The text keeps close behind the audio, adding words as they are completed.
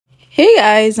Hey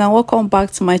guys, and welcome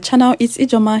back to my channel. It's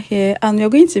Ijoma here, and we're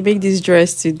going to make this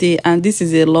dress today, and this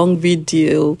is a long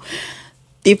video.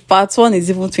 The part one is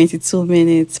even 22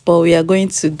 minutes, but we are going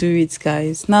to do it,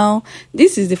 guys. Now,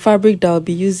 this is the fabric that I'll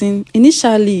be using.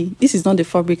 Initially, this is not the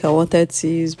fabric I wanted to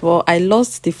use, but I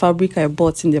lost the fabric I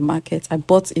bought in the market. I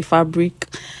bought a fabric,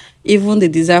 even the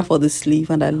design for the sleeve,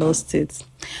 and I lost it.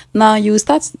 Now you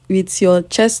start with your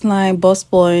chest line,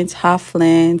 bust point, half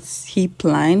length, hip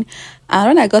line. And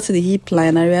when I got to the hip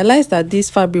line, I realized that this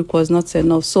fabric was not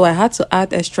enough, so I had to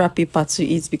add extra paper to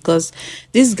it because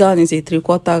this gown is a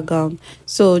 3/4 gown.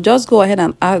 So just go ahead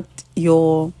and add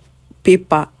your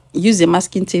paper. Use a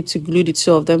masking tape to glue the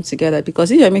two of them together,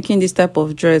 because if you're making this type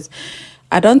of dress,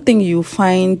 I don't think you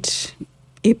find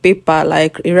a paper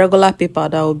like a regular paper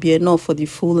that will be enough for the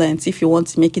full length if you want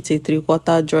to make it a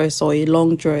 3/4 dress or a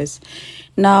long dress.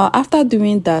 Now after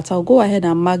doing that, I'll go ahead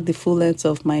and mark the full length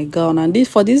of my gown, and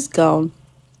for this gown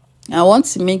I want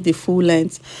to make the full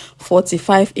length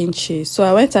 45 inches. So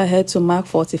I went ahead to mark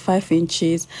 45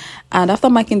 inches, and after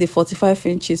marking the 45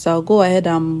 inches, I'll go ahead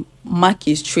and mark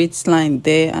a straight line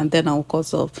there, and then I'll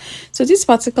cut off. So this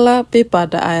particular paper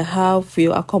that I have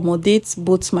will accommodate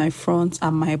both my front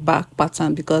and my back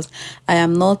pattern, because I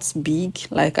am not big,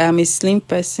 like I am a slim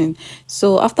person.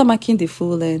 So after marking the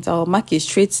full length, I'll mark a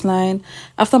straight line.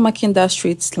 After marking that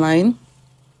straight line,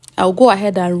 I'll go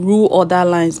ahead and rule other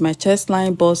lines, my chest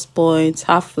line, bust point,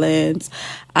 half length,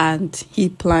 and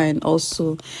hip line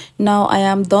also. Now I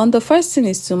am done. The first thing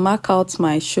is to mark out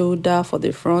my shoulder for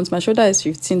the front. My shoulder is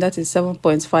 15, that is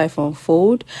 7.5 on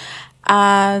fold.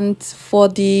 And for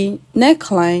the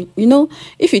neckline,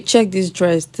 if you check this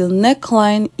dress, the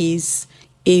neckline is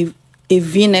a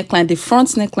V neckline. The front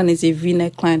neckline is a V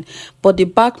neckline, but the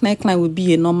back neckline will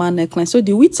be a normal neckline. So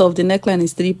the width of the neckline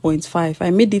is 3.5. I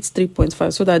made it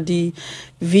 3.5 so that the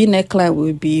V neckline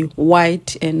will be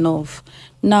wide enough.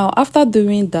 Now after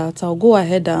doing that, I'll go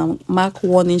ahead and mark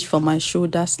 1 inch for my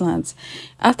shoulder slant.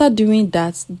 After doing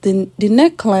that, the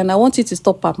neckline, I want it to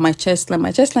stop at my chest line.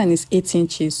 My chest line is 8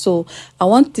 inches, so I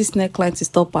want this neckline to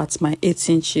stop at my 8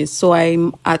 inches. So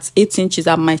I'm at 8 inches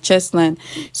at my chest line.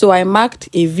 So I marked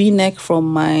a V neck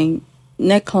from my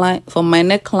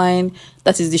neckline,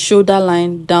 that is the shoulder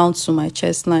line, down to my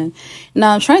chest line.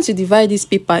 Now I'm trying to divide this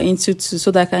paper into two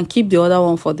so that I can keep the other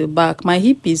one for the back. My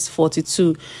hip is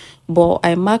 42, but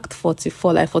I marked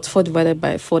 44, like 44 divided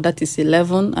by 4, that is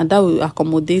 11, and that will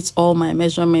accommodate all my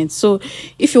measurements. So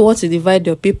if you want to divide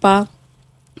your paper,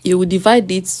 you will divide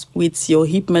it with your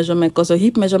hip measurement, because your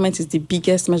hip measurement is the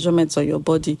biggest measurement on your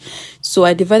body. So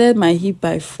I divided my hip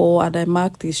by 4, and I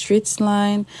marked the straight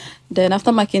line. Then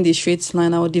after marking the straight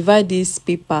line, I will divide this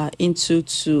paper into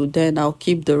 2. Then I'll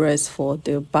keep the rest for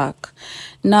the back.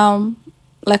 Now,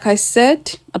 like I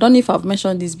said, I don't know if I've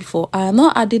mentioned this before, I am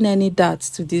not adding any darts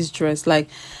to this dress. Like,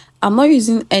 I'm not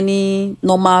using any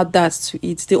normal darts to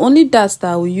it. The only darts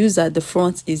that I will use at the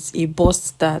front is a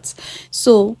bust dart.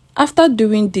 So after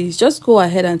doing this, just go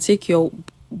ahead and take your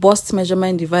bust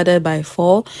measurement divided by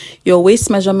 4, your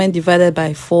waist measurement divided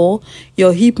by 4,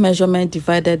 your hip measurement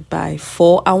divided by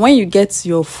 4, and when you get to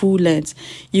your full length,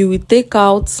 you will take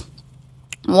out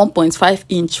 1.5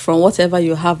 inch from whatever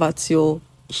you have at your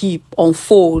hip on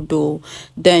fold, or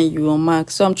then you will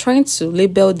mark. So I'm trying to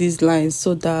label these lines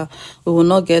so that we will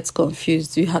not get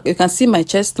confused. You can see my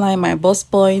chest line, my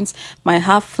bust point, my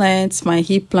half length, my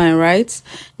hip line. Right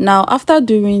now, after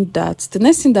doing that, the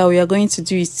next thing that we are going to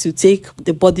do is to take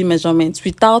the body measurements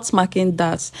without marking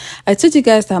that. I told you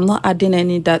guys that I'm not adding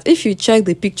any that. If you check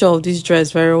the picture of this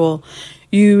dress very well,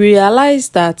 you realize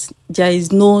that there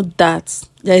is no that.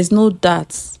 There is no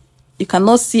that. You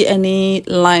cannot see any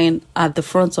line at the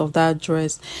front of that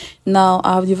dress. Now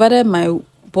I've divided my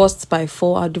bust by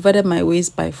 4, I've divided my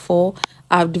waist by 4,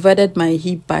 I've divided my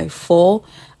hip by 4,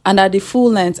 and at the full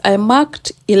length I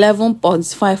marked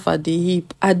 11.5 at the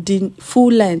hip. At the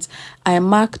full length I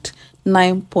marked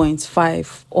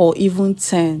 9.5 or even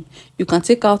 10. You can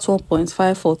take out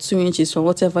 1.5 or 2 inches from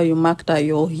whatever you marked at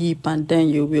your hip, and then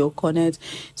you will connect.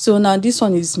 So now this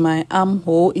one is my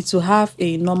armhole. It will have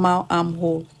a normal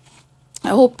armhole. I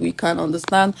hope we can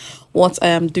understand what I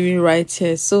am doing right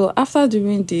here. So after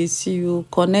doing this, you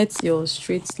connect your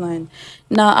straight line.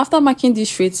 Now after marking this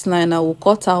straight line, I will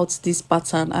cut out this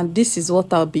pattern, and this is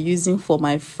what I'll be using for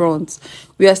my front.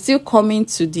 We are still coming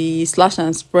to the slash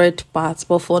and spread part,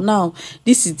 but for now,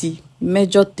 this is the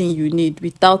major thing you need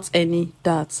without any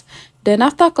darts. Then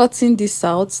after cutting this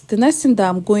out, the next thing that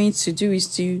I'm going to do is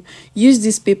to use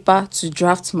this paper to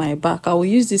draft my back. I will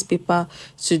use this paper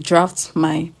to draft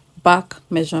my back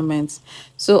measurements.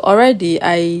 So already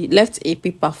I left a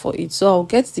paper for it, so I'll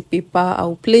get the paper,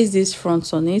 I'll place this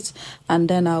front on it, and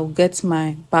then I'll get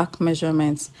my back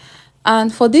measurements.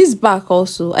 And for this back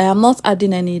also, I am not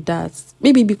adding any darts,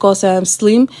 maybe because I am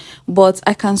slim, but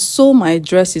I can sew my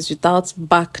dresses without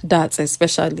back darts.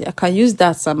 Especially I can use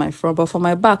darts at my front, but for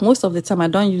my back, most of the time I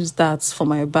don't use darts for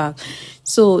my back.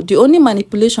 So the only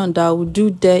manipulation that I will do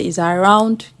there is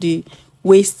around the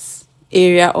waist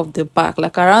area of the back,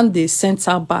 like around the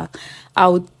center back. I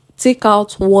would take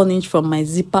out 1 inch from my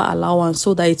zipper allowance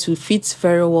so that it will fit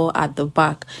very well at the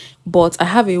back. But I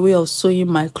have a way of sewing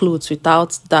my clothes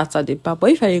without that at the back.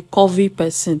 But if you're a curvy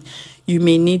person, you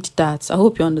may need that. I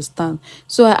hope you understand.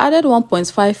 So I added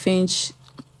 1.5 inch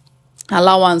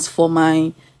allowance for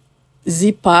my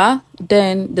zipper.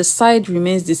 Then the side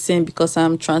remains the same because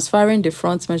I'm transferring the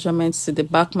front measurements to the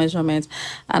back measurements,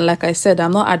 and like I said,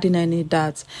 I'm not adding any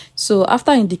dart. So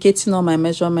after indicating all my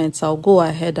measurements, I'll go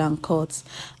ahead and cut.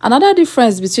 Another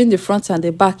difference between the front and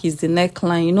the back is the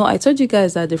neckline. You know, I told you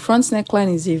guys that the front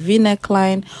neckline is a V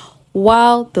neckline,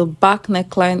 while the back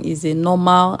neckline is a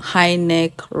normal high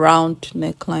neck round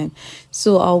neckline.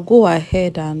 So I'll go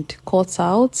ahead and cut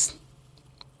out.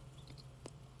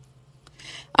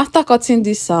 After cutting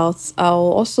this out,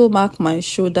 I'll also mark my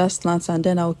shoulder slants, and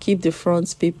then I'll keep the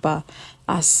front paper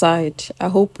aside. I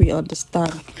hope we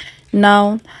understand.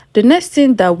 Now, the next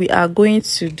thing that we are going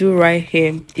to do right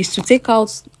here is to take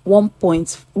out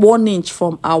 1.1 inch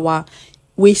from our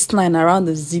waistline around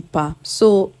the zipper.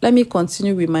 So let me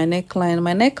continue with my neckline.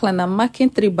 My neckline, I'm marking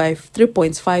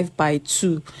 3.5 by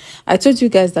 2. I told you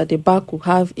guys that the back will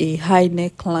have a high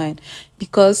neckline,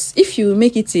 because if you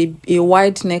make it a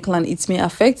wide neckline, it may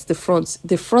affect the front.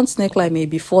 The front neckline may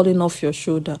be falling off your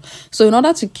shoulder. So in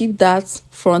order to keep that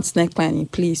front neckline in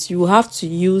place, you have to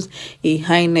use a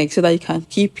high neck so that you can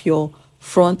keep your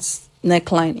front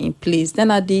neckline in place. Then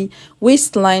at the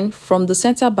waistline, from the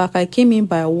center back, I came in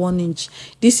by 1 inch.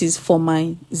 This is for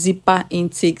my zipper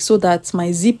intake, so that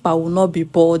my zipper will not be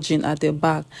bulging at the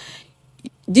back.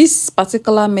 This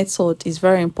particular method is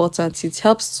very important. It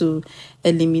helps to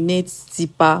eliminate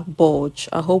zipper bulge.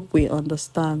 I hope we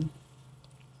understand.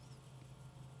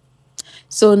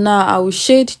 So now I will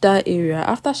shade that area.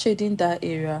 After shading that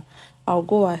area, I'll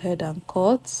go ahead and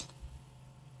cut.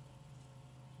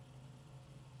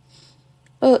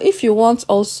 If you want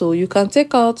also, you can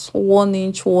take out 1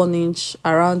 inch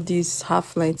around this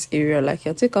half length area. Like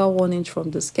you take out 1 inch from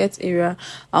the skirt area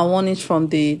and 1 inch from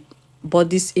the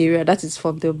bodice area, that is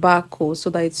from the back,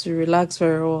 so that it will relax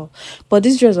very well. But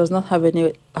this dress does not have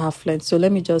any half length, so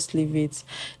let me just leave it.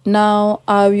 Now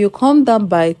I will come down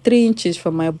by 3 inches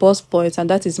from my bust point, and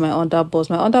that is my under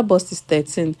bust. My under bust is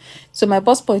 13, so my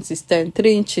bust point is 10.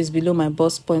 3 inches below my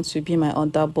bust point will be my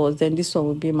under bust, then this one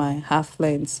will be my half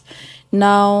length.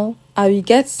 Now I will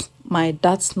get my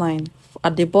dart line.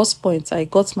 At the bust point, I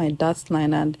got my dart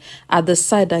line, and at the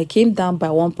side I came down by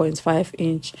 1.5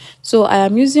 inch. So I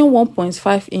am using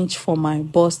 1.5 inch for my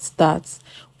bust dart.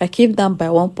 I came down by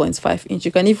 1.5 inch.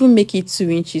 You can even make it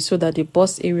 2 inches so that the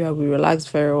bust area will relax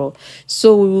very well.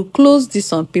 So we will close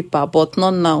this on paper, but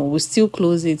not now. We'll still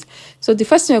close it. So the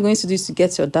first thing you're going to do is to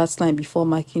get your dart line before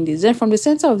marking this. Then from the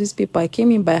center of this paper, I came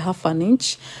in by 1/2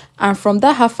 inch. And from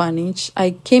that 1/2 inch,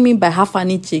 I came in by 1/2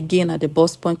 inch again at the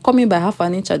bust point, coming by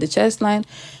 1/2 inch at the chest line,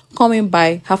 coming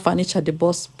by 1/2 inch at the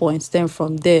bust point. Then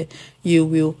from there, you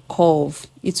will curve.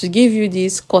 It will give you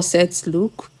this corset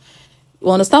look. You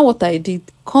understand what I did?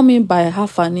 Coming by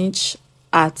 1/2 inch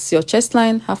at your chest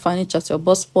line, 1/2 inch at your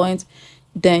bust point,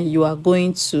 then you are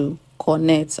going to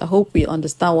connect. I hope we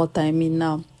understand what I mean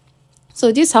now.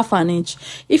 So this 1/2 inch,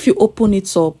 if you open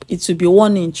it up, it will be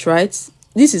 1 inch, right?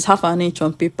 This is 1/2 inch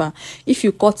on paper. If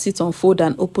you cut it on fold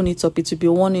and open it up, it will be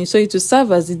 1 inch. So it will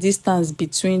serve as the distance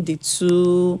between the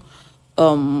two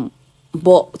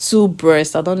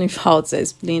breasts. I don't know how to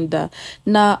explain that.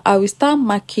 Now I will start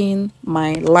marking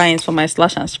my lines for my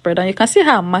slash and spread, and you can see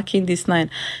how I'm marking this line.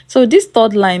 So this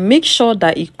third line, make sure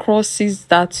that it crosses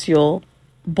that your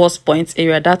bust point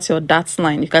area. That's your dart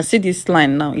line. You can see this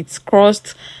line now, it's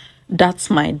crossed. That's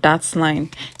my dart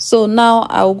line. So now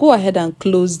I'll go ahead and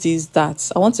close these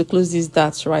darts. I want to close these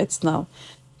darts right now.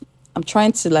 I'm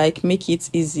trying to like make it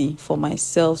easy for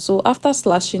myself. So after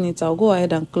slashing it, I'll go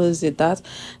ahead and close the dart.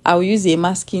 I'll use a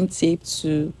masking tape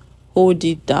to hold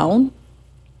it down.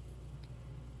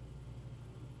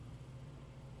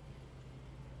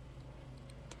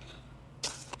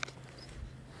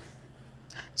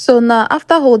 So now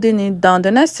after holding it down, the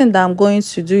next thing that I'm going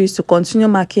to do is to continue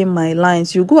marking my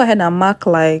lines. You go ahead and mark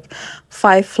like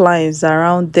 5 lines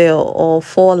around there, or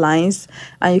 4 lines,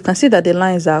 and you can see that the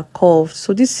lines are curved.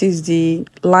 So this is the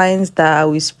lines that I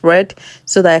will spread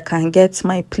so that I can get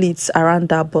my pleats around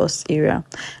that bust area.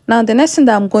 Now the next thing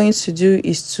that I'm going to do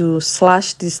is to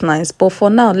slash these lines, but for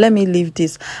now let me leave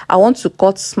this. I want to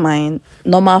cut my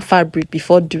normal fabric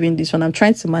before doing this one. I'm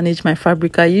trying to manage my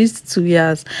fabric. I used 2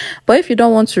 yards, but if you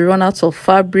don't want to run out of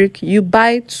fabric, you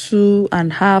buy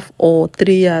 2.5 or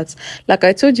 3 yards. Like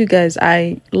I told you guys,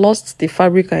 I lost the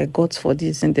fabric I got for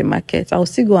this in the market. I'll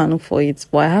still go and look for it,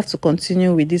 but I have to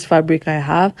continue with this fabric I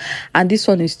have, and this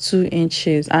one is 2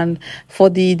 inches. And for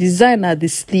the design at the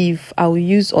sleeve, I will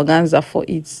use organza for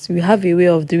it. We have a way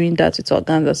of doing that with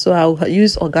organza, so I'll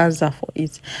use organza for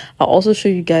it. I'll also show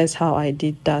you guys how I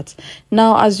did that.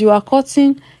 Now as you are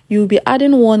cutting, you'll be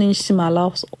adding 1 inch seam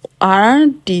allowance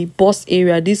around the bust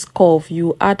area. This curve,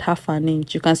 you add 1/2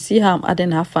 inch. You can see how I'm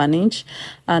adding 1/2 inch,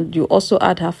 and you also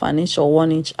add 1/2 inch or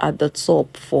 1 inch at the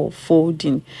top for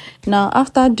folding. Now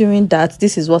after doing that,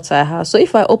 this is what I have. So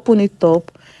if I open it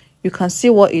up, you can see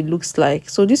what it looks like.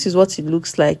 So this is what it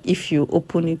looks like if you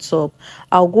open it up.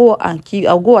 I'll go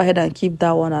ahead and keep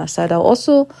that one aside. I'll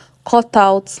also cut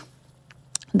out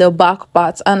the back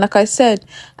part, and like I said,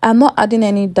 I'm not adding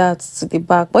any darts to the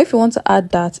back, but if you want to add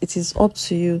that, it is up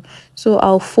to you. So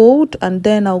I'll fold, and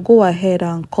then I'll go ahead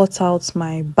and cut out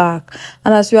my back.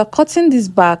 And as you are cutting this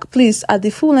back, please, at the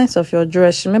full length of your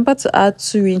dress, remember to add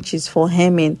 2 inches for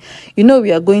hemming. You know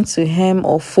we are going to hem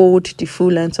or fold the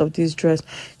full length of this dress,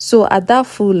 so at that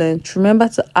full length, remember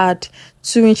to add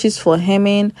 2 inches for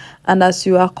hemming. And as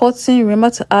you are cutting,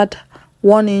 remember to add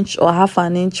 1 inch or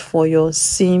 1/2 inch for your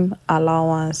seam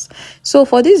allowance. So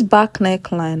for this back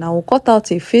neckline, I will cut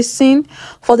out a facing.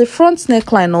 For the front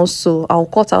neckline also, I will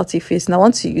cut out a facing. I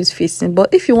want to use facing,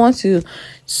 but if you want to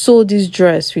sew this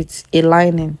dress with a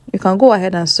lining, you can go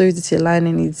ahead and sew it with a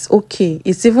lining. It's okay.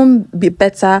 It's even be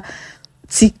better,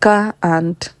 thicker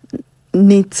and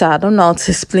neater. I don't know how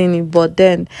to explain it, but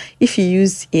then if you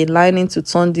use a lining to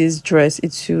turn this dress,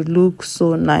 it will look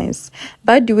so nice.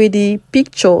 By the way, the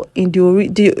picture in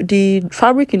the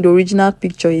fabric in the original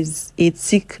picture is a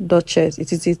thick duchess.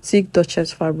 It is a thick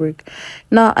duchess fabric.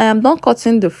 Now I am done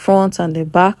cutting the front and the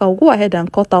back. I'll go ahead and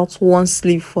cut out one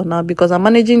sleeve for now because I'm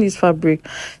managing this fabric,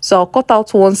 so I'll cut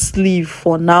out one sleeve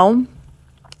for now.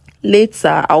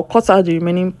 Later I'll cut out the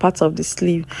remaining part of the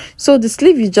sleeve. So the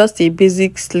sleeve is just a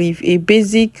basic sleeve, a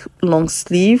basic long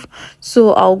sleeve.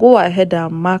 So I'll go ahead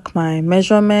and mark my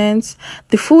measurements.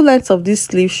 The full length of this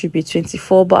sleeve should be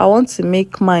 24, but I want to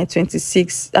make mine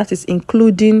 26. That is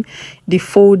including the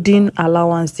folding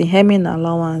allowance, the hemming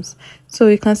allowance. So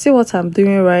you can see what I'm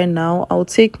doing right now. I'll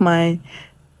take my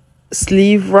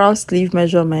round sleeve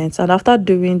measurements, and after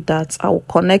doing that, I'll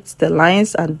connect the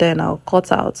lines and then I'll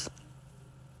cut out.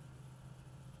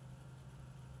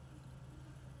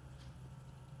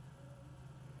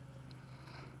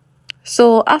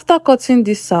 So after cutting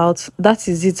this out, that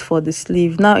is it for the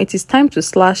sleeve. Now it is time to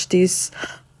slash this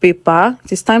paper.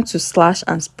 It is time to slash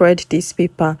and spread this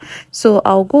paper. So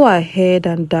I'll go ahead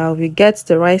and we get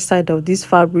the right side of this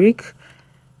fabric.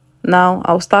 Now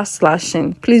I'll start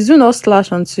slashing. Please do not slash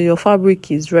until your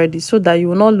fabric is ready so that you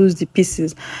will not lose the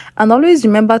pieces. And always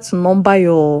remember to number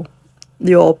your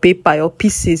paper, your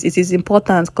pieces. It is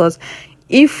important because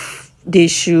if they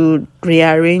should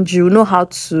rearrange, you know how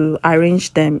to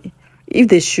arrange them. If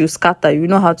they should scatter, you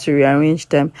know how to rearrange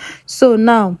them. So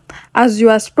now as you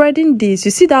are spreading this,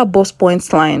 you see that bust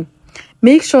points line,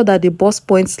 make sure that the bust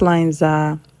points lines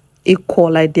are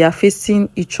equal, like they are facing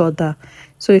each other.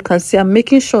 So you can see I'm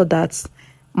making sure that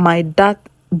that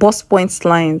bust points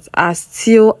lines are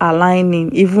still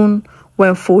aligning even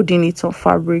when folding it on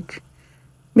fabric.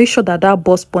 Make sure that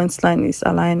bust points line is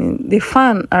aligning. The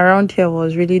fan around here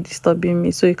was really disturbing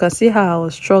me, so you can see how I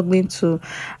was struggling to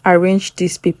arrange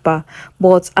this paper.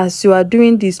 But as you are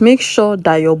doing this, make sure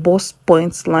that your bust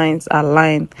points lines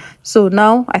align. So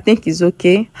now I think it's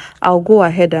okay. I'll go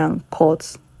ahead and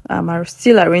cut. I'm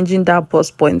still arranging that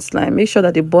bust points line. Make sure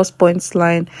that the bust points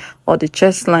line or the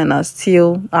chest line are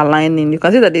still aligning. You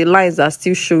can see that the lines are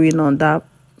still showing on that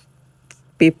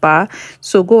paper,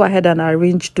 so go ahead and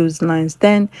arrange those lines.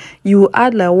 Then you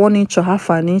add like 1 inch or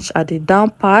 1/2 inch at the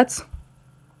down part.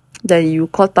 Then you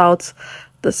cut out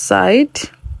the side.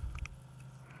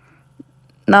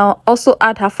 Now also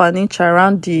add 1/2 inch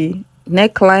around the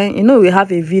neckline. You know we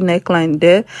have a V neckline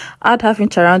there. Add 1/2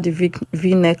 inch around the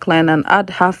V neckline and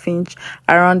add 1/2 inch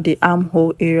around the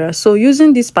armhole area. So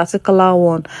using this particular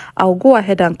one, I'll go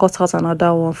ahead and cut out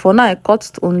another one. For now I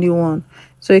cut only one,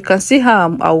 so you can see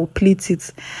how I will pleat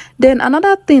it. Then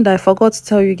another thing that I forgot to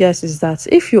tell you guys is that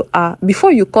if you are,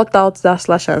 before you cut out that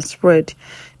slash and spread,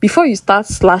 before you start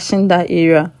slashing that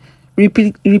area,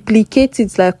 replicate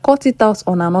it, like cut it out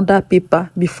on another paper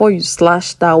before you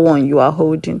slash that one you are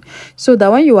holding, so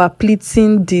that when you are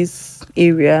pleating this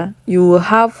area, you will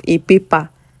have a paper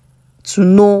to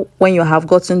know when you have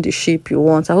gotten the shape you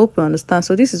want. I hope you understand.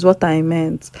 So this is what I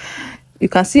meant. You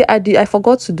can see I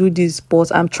forgot to do this,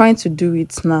 but I'm trying to do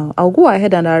it now. I'll go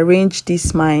ahead and arrange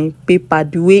this my paper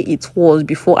the way it was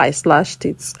before I slashed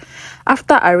it.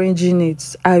 After arranging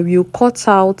it, I will cut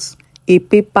out a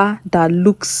paper that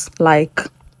looks like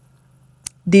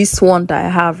this one that I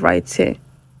have right here.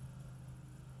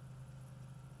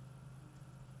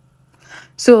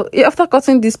 So after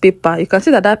cutting this paper, you can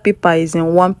see that that paper is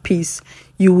in one piece.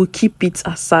 You will keep it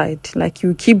aside, like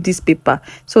you keep this paper,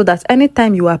 so that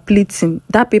anytime you are pleating,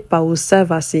 that paper will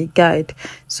serve as a guide.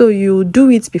 So you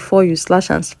do it before you slash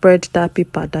and spread that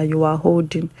paper that you are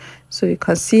holding. So you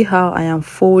can see how I am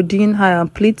folding, how I am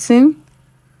pleating.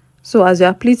 So as you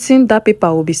are pleating, that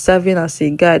paper will be serving as a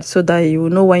guide, so that you will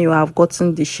know when you have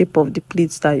gotten the shape of the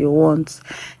pleats that you want.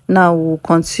 Now we'll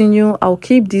continue. I'll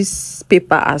keep this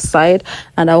paper aside,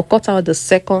 and I'll cut out the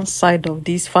second side of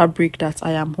this fabric that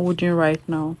I am holding right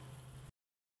now.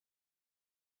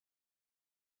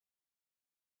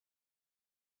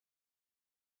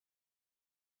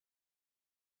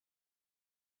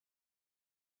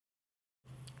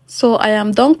 So I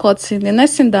am done cutting. The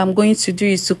next thing that I'm going to do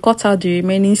is to cut out the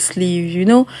remaining sleeve. You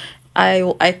know,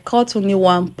 I cut only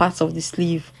one part of the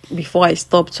sleeve before I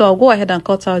stopped. So I'll go ahead and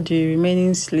cut out the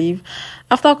remaining sleeve.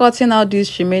 After cutting out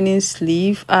this remaining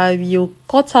sleeve, I will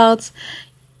cut out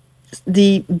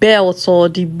the belt or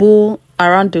the bow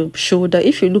around the shoulder.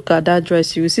 If you look at that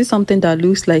dress, you will see something that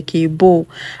looks like a bow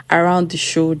around the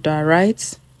shoulder,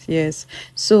 right? Yes.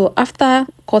 So after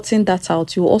cutting that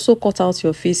out, you also cut out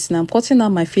your facing. I'm cutting out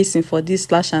my facing for this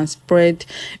slash and spread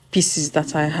pieces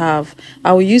that I have.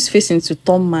 I will use facing to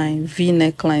turn my V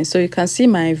neckline. So you can see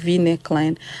my V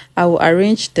neckline. I will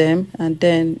arrange them, and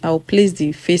then I will place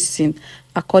the facing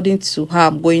according to how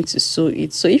I'm going to sew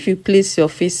it. So if you place your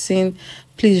facing,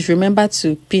 please remember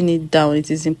to pin it down.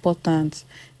 It is important.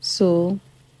 So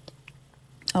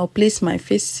I'll place my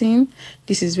facing.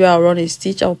 This is where I'll run a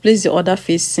stitch. I'll place the other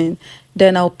facing.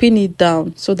 Then I'll pin it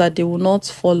down so that they will not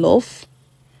fall off.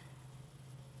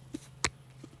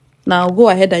 Now I'll go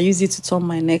ahead and use it to turn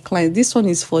my neckline. This one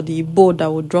is for the bow that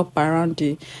will drop around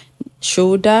the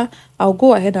shoulder. I'll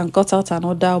go ahead and cut out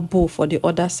another bow for the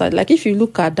other side. Like if you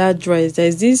look at that dress,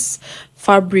 there's this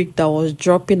fabric that was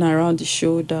dropping around the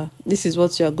shoulder. This is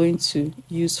what you are going to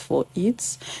use for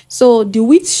it. So the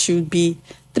width should be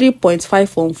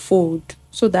 3.5 on fold,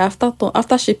 so that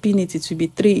after shaping it, it will be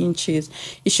 3 inches.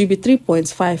 It should be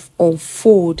 3.5 on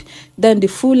fold. Then the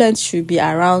full length should be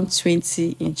around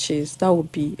 20 inches. That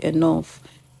would be enough.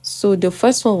 So the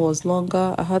first one was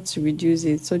longer. I had to reduce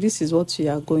it. So this is what we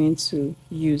are going to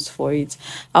use for it.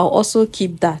 I'll also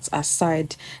keep that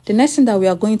aside. The next thing that we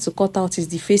are going to cut out is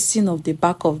the facing of the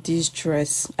back of this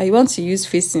dress. I want to use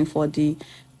facing for the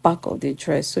back of the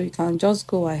dress. So you can just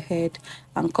go ahead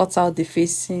and cut out the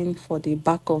facing for the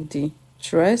back of the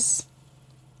dress.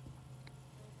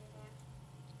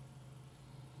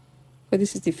 So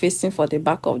this is the facing for the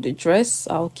back of the dress.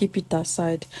 I'll keep it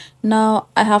aside. Now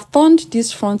I have turned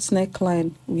this front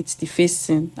neckline with the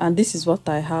facing, and this is what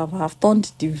I have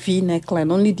turned the V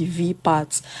neckline, only the V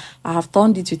part. I have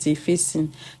turned it with a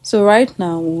facing. So right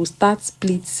now we'll start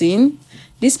pleating.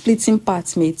 This pleating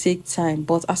part may take time,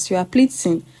 but as you are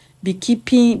pleating, be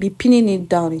pinning it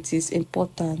down. It is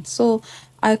important. So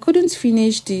I couldn't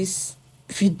finish this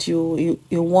video in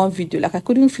one video. Like I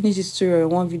couldn't finish this tutorial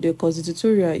in one video because the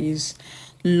tutorial is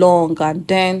long, and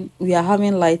then we are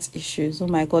having light issues. Oh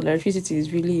my god, electricity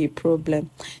is really a problem.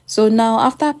 So now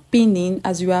after pinning,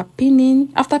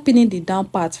 after pinning the down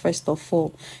part, first of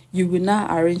all, you will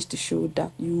now arrange the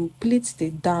shoulder. You will pleat the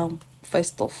down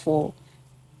first of all,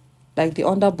 like the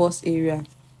under bust area.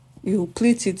 You will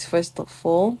pleat it first of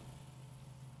all,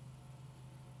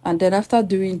 and then after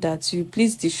doing that, you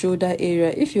pleat the shoulder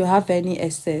area. If you have any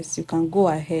excess, you can go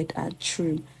ahead and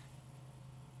trim.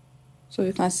 So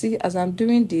you can see as I'm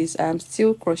doing this, I'm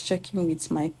still cross-checking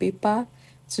with my paper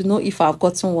to know if I've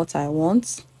gotten what I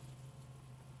want.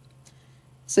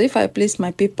 So if I place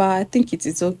my paper, I think it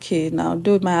is okay now,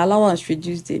 though my allowance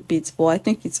reduced a bit, but I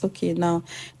think it's okay now.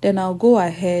 Then I'll go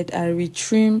ahead and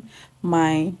retrim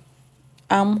my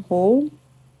armhole.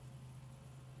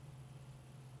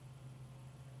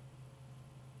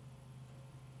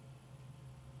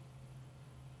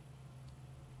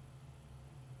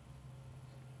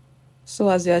 So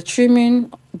as you are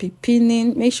trimming, be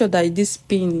pinning, make sure that this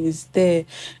pin is there.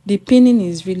 The pinning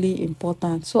is really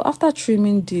important. So after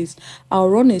trimming this, I'll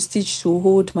run a stitch to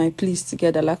hold my pleats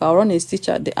together. Like I'll run a stitch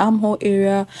at the armhole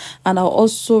area, and I'll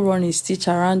also run a stitch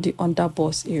around the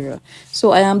underbust area.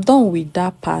 So I am done with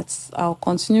that part. I'll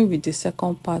continue with the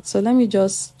second part. So let me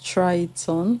just try it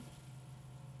on.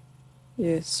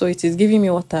 Yes, so it is giving me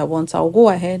what I want. I'll go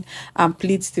ahead and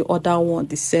pleat the other one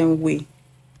the same way.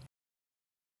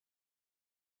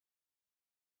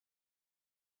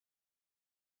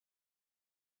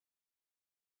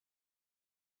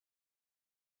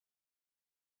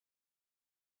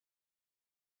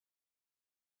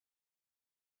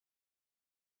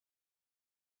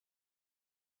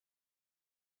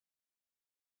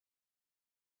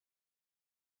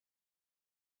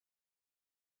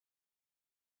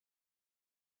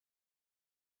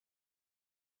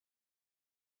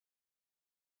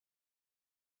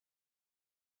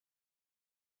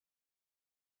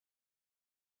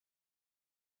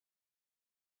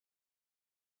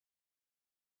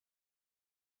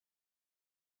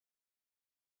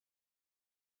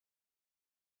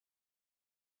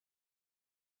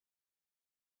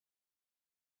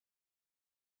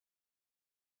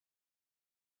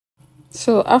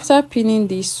 So after pinning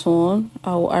this one,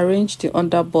 I'll arrange the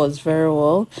underbust very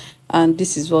well, and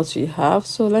this is what we have.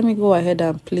 So let me go ahead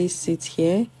and place it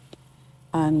here,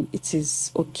 and it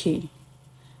is okay.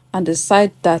 And the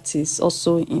side that is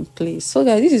also in place. So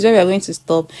guys, this is where we are going to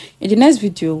stop. In the next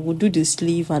video, we'll do the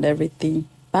sleeve and everything.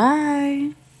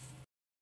 Bye.